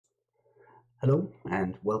Hello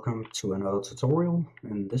and welcome to another tutorial.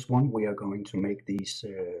 In this one we are going to make these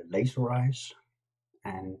laser eyes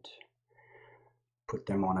and put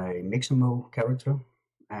them on a Mixamo character,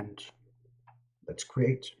 and let's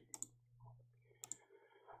create.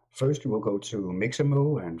 First you will go to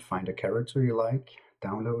Mixamo and find a character you like,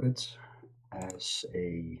 download it as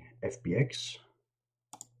a FBX,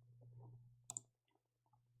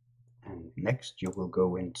 and next you will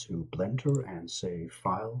go into Blender and say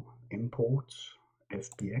File, Import,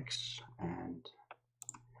 FBX, and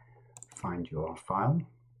find your file.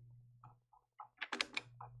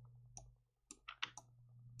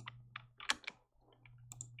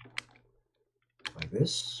 Like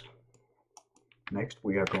this. Next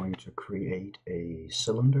we are going to create a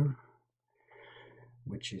cylinder,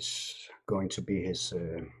 which is going to be his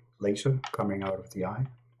laser coming out of the eye.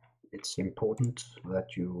 It's important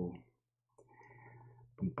that you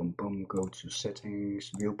go to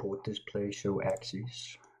settings, viewport display, show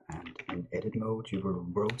axis, and in edit mode you will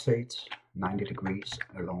rotate 90 degrees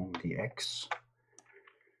along the X,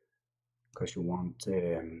 because you want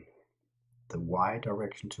the Y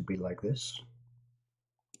direction to be like this.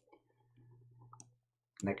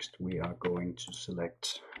 Next we are going to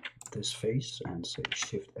select this face and say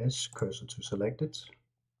Shift S, cursor to select it,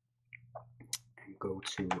 and go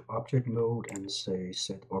to object mode and say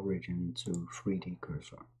set origin to 3D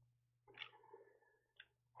cursor.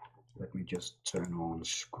 Let me just turn on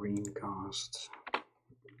screencast.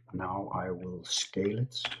 Now I will scale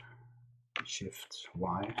it, Shift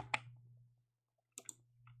Y.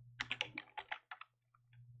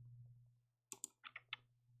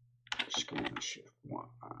 Scale Shift Y,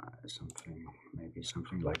 maybe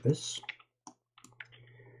something like this.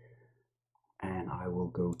 And I will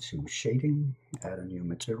go to shading, add a new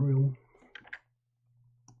material,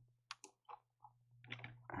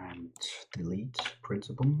 and delete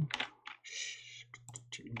principle.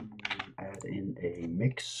 Add in a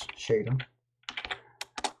mix shader,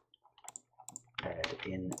 add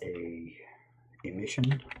in a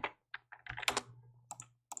emission,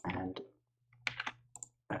 and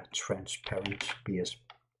a transparent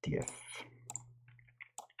BSDF.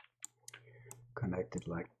 Connect it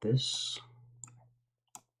like this.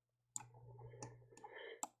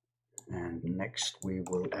 And next we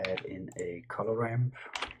will add in a color ramp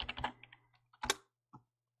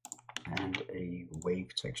and a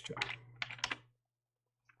wave texture.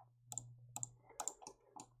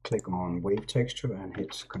 Click on wave texture and hit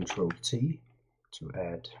Ctrl T to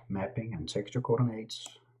add mapping and texture coordinates.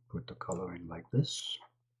 Put the color in like this.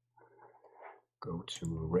 Go to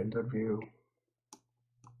render view.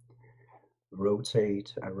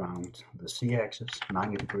 Rotate around the Z-axis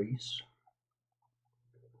 90 degrees.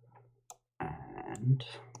 And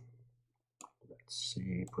let's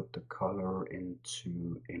see, put the color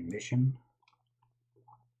into emission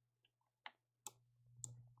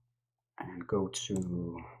and go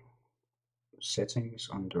to settings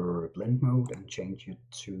under blend mode and change it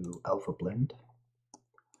to alpha blend.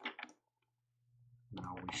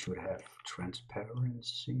 Now we should have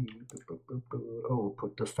transparency. Oh,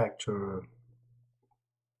 put the factor,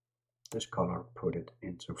 this color, put it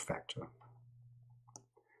into factor.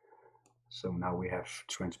 So now we have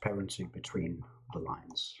transparency between the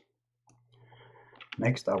lines.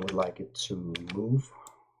 Next I would like it to move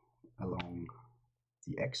along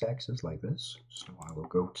the x-axis like this. So I will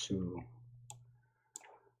go to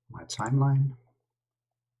my timeline,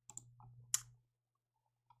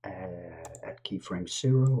 at keyframe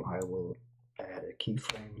 0 I will add a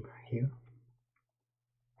keyframe here,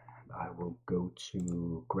 and I will go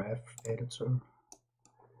to graph editor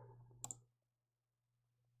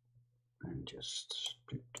and just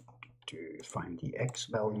find the X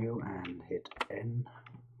value and hit N,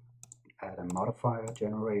 add a modifier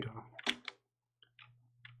generator,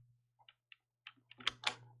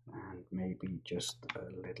 and maybe just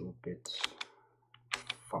a little bit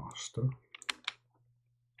faster.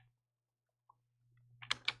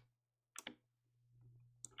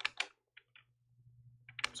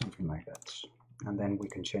 Something like that. And then we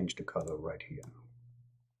can change the color right here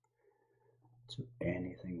to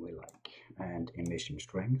anything we like, and emission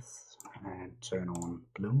strength, and turn on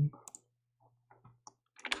bloom.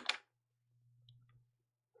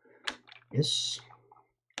 Yes.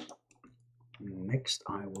 Next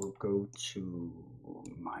I will go to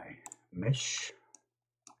my mesh,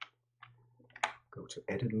 go to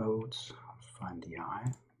edit mode, find the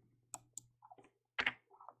eye,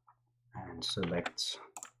 and select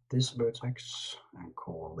this vertex and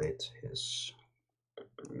call it his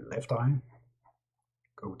left eye.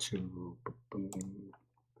 Go to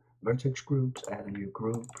vertex groups, add a new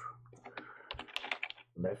group,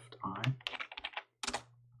 left eye,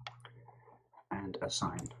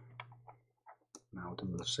 assign. Now do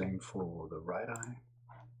the same for the right eye.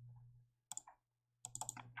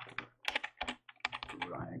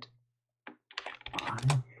 Right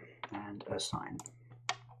eye and assign.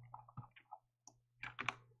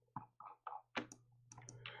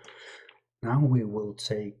 Now we will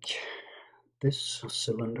take this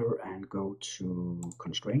cylinder and go to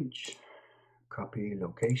constraints, copy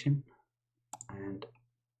location, and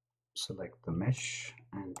select the mesh,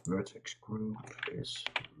 and vertex group is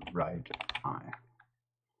right eye.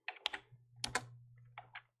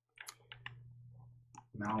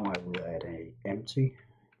 Now I will add a empty,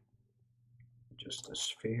 just a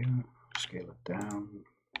sphere, scale it down,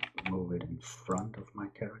 move it in front of my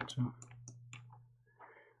character,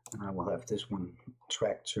 and I will have this one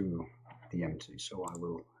track to the empty, so I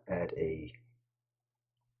will add a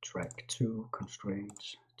track 2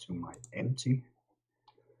 constraint to my empty,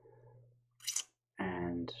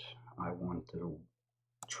 and I want the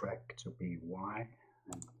track to be Y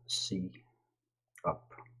and C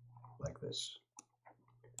up like this.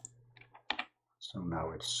 So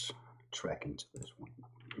now it's tracking to this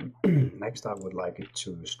one. Next I would like it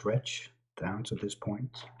to stretch down to this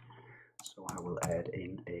point, so I will add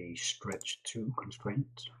in a stretch 2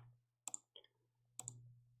 constraint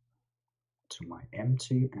to my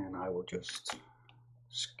empty, and I will just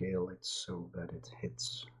scale it so that it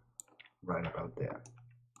hits right about there.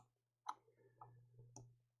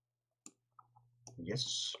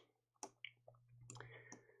 Yes.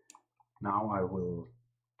 Now I will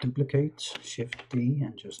duplicate, Shift D,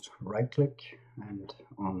 and just right click, and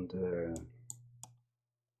on the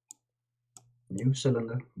new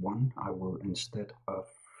cylinder 1 I will, instead of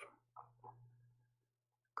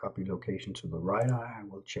copy location to the right eye, I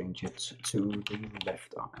will change it to the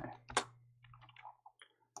left eye.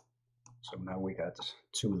 So now we got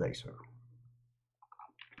 2 lasers.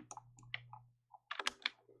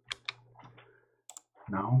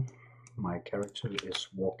 Now my character is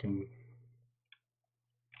walking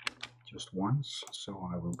just once, so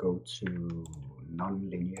I will go to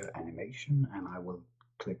non-linear animation, and I will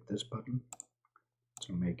click this button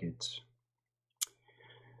to make it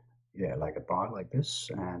like a bar like this,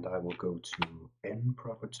 and I will go to N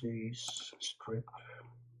properties, strip,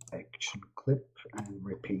 action clip, and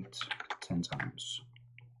repeat 10 times.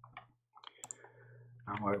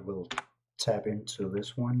 Now I will tap into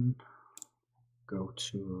this one, go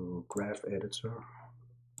to graph editor,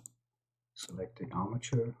 select the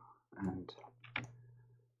armature, and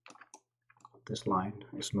this line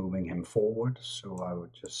is moving him forward, so I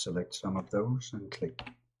would just select some of those and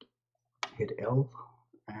hit L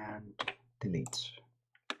and delete.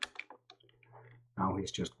 Now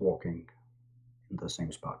he's just walking in the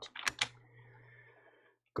same spot.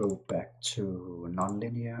 Go back to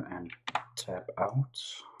nonlinear and tap out,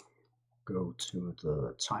 go to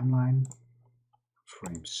the timeline,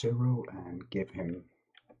 frame 0, and give him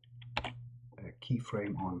a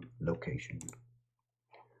keyframe on location.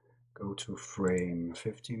 Go to frame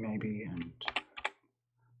 50 maybe and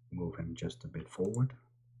move him just a bit forward.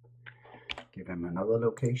 Give him another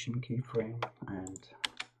location keyframe and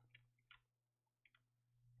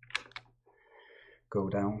go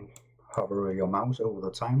down, hover your mouse over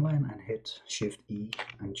the timeline and hit Shift E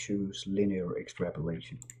and choose linear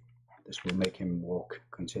extrapolation. This will make him walk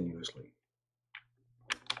continuously.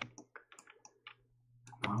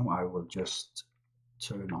 Now I will just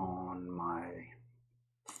turn on my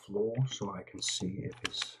floor so I can see if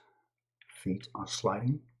his feet are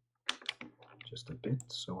sliding just a bit,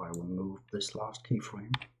 so I will move this last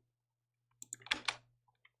keyframe.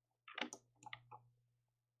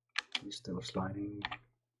 He's still sliding,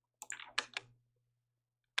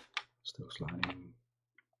 still sliding,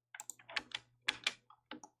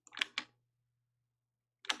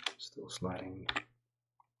 still sliding.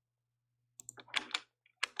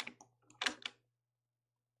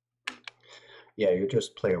 Yeah, you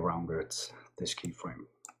just play around with this keyframe.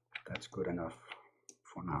 That's good enough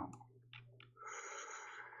for now.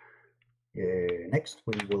 Next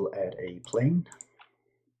we will add a plane.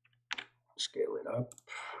 Scale it up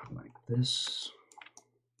like this.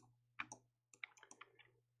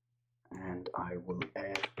 And I will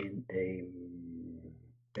add in a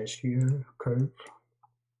Bezier curve.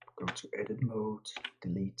 Go to edit mode,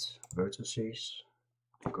 delete vertices,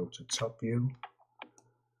 go to top view,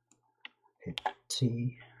 hit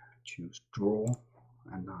T, choose draw,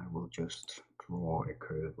 and I will just draw a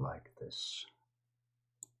curve like this.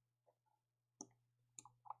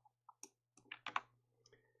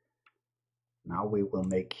 Now we will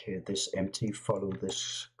make this empty follow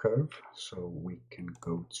this curve, so we can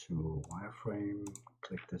go to wireframe,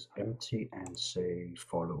 click this empty and say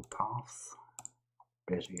follow path,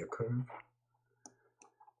 Bezier curve,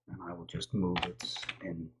 and I will just move it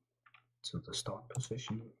into the start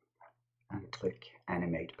position and click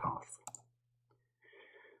Animate Path.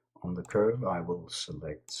 On the curve, I will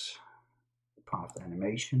select Path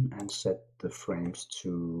Animation and set the frames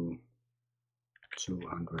to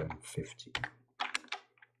 250.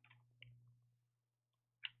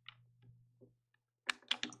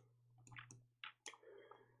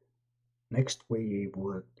 Next,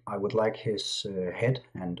 I would like his head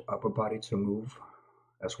and upper body to move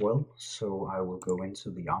as well, so I will go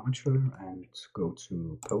into the armature and go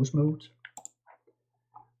to pose mode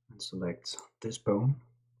and select this bone,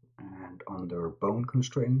 and under bone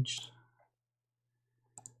constraints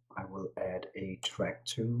I will add a track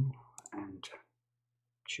 2 and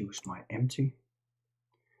choose my empty,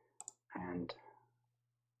 and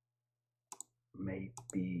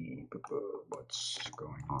maybe what's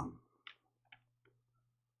going on.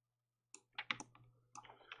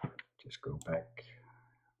 Just go back.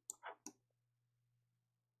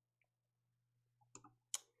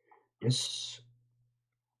 Yes,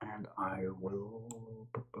 and I will,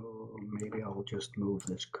 maybe I will just move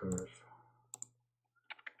this curve.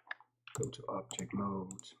 Go to object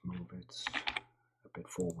mode, move it a bit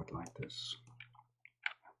forward like this.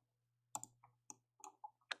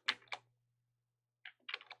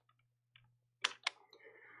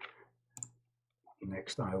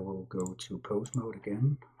 Next, I will go to pose mode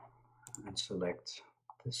again and select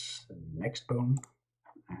this next bone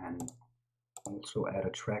and also add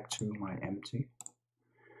a track to my empty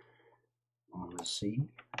on the C,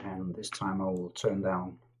 and this time I will turn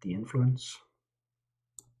down the influence,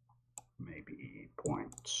 maybe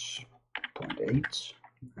 0.8,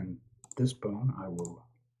 and this bone I will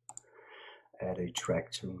add a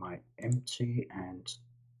track to my empty and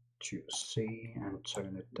choose C and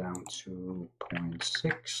turn it down to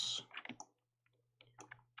 0.6,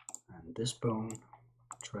 and this bone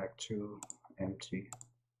track to empty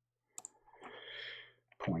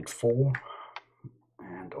 0.4,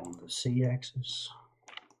 and on the C axis,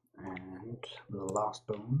 and the last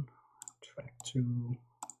bone track 2,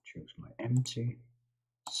 choose my empty,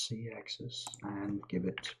 C axis, and give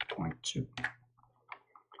it 0.2.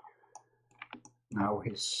 Now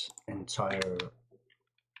his entire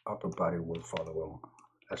upper body will follow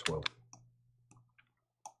as well.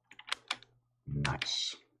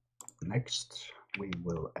 Nice. Next we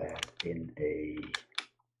will add in a,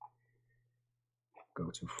 go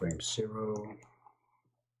to frame 0,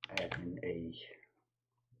 add in a,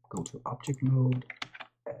 go to object mode,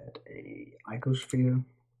 add a icosphere,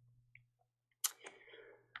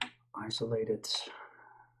 isolate it,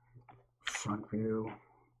 front view,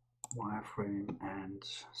 wireframe, and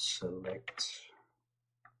select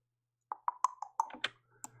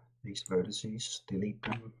these vertices, delete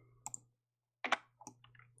them,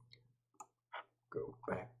 go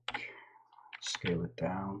back, scale it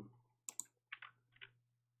down,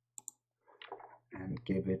 and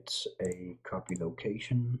give it a copy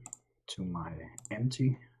location to my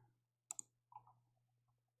empty.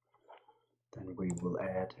 Then we will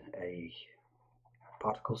add a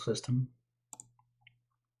particle system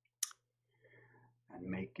and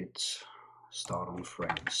make it start on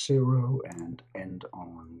frame 0 and end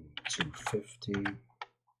on 250,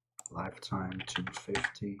 lifetime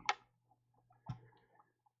 250,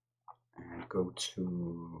 and go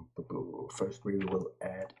to, first we will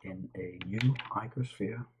add in a new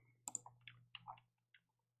icosphere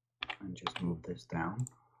and just move this down,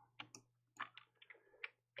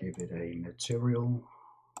 give it a material,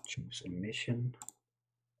 choose emission,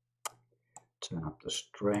 turn up the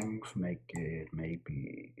strength, make it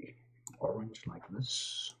maybe orange like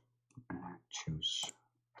this, and choose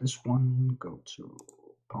this one, go to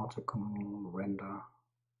particle, render,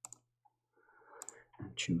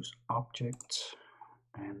 and choose object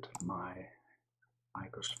and my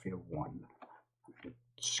icosphere 1 and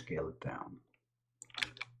scale it down.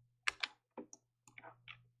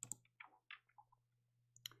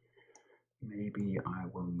 Maybe I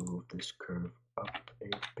will move this curve up a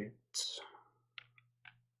bit.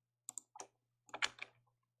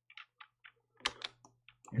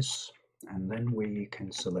 Yes, and then we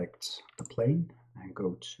can select the plane and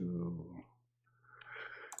go to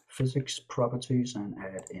physics properties and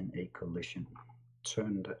add in a collision.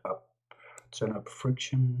 Turn up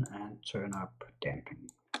friction and turn up damping.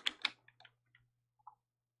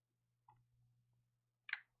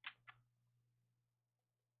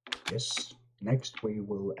 Yes, next we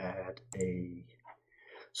will add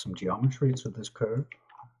some geometry to this curve.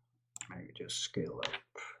 Maybe just scale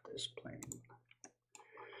up this plane.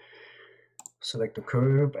 Select the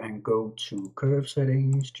curve and go to curve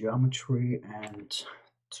settings, geometry, and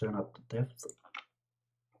turn up the depth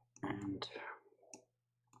and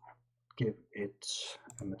give it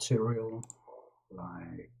a material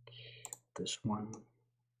like this one.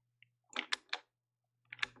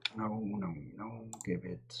 No, give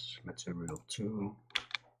it material 2.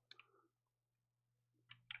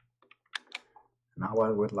 Now I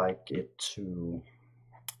would like it to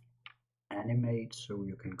animate, so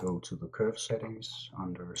you can go to the curve settings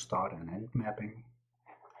under start and end mapping,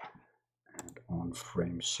 and on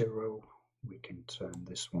frame 0 we can turn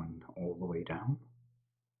this one all the way down,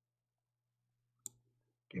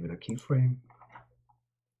 give it a keyframe,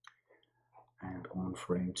 and on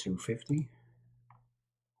frame 250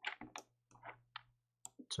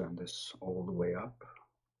 turn this all the way up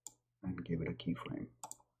and give it a keyframe.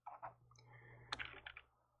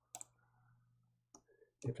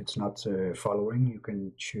 If it's not following, you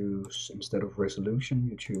can choose, instead of resolution,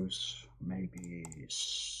 you choose maybe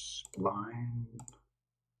spline.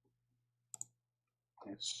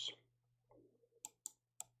 Yes.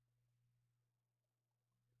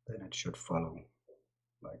 Then it should follow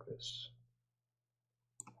like this.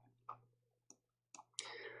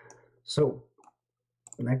 So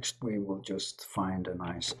next we will just find a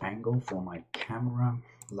nice angle for my camera,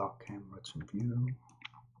 lock camera to view.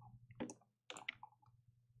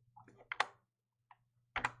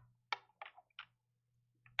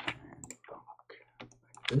 And lock like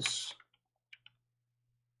this.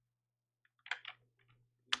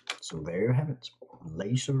 So there you have it,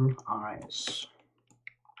 laser eyes.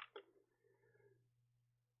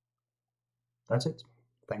 That's it.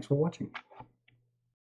 Thanks for watching.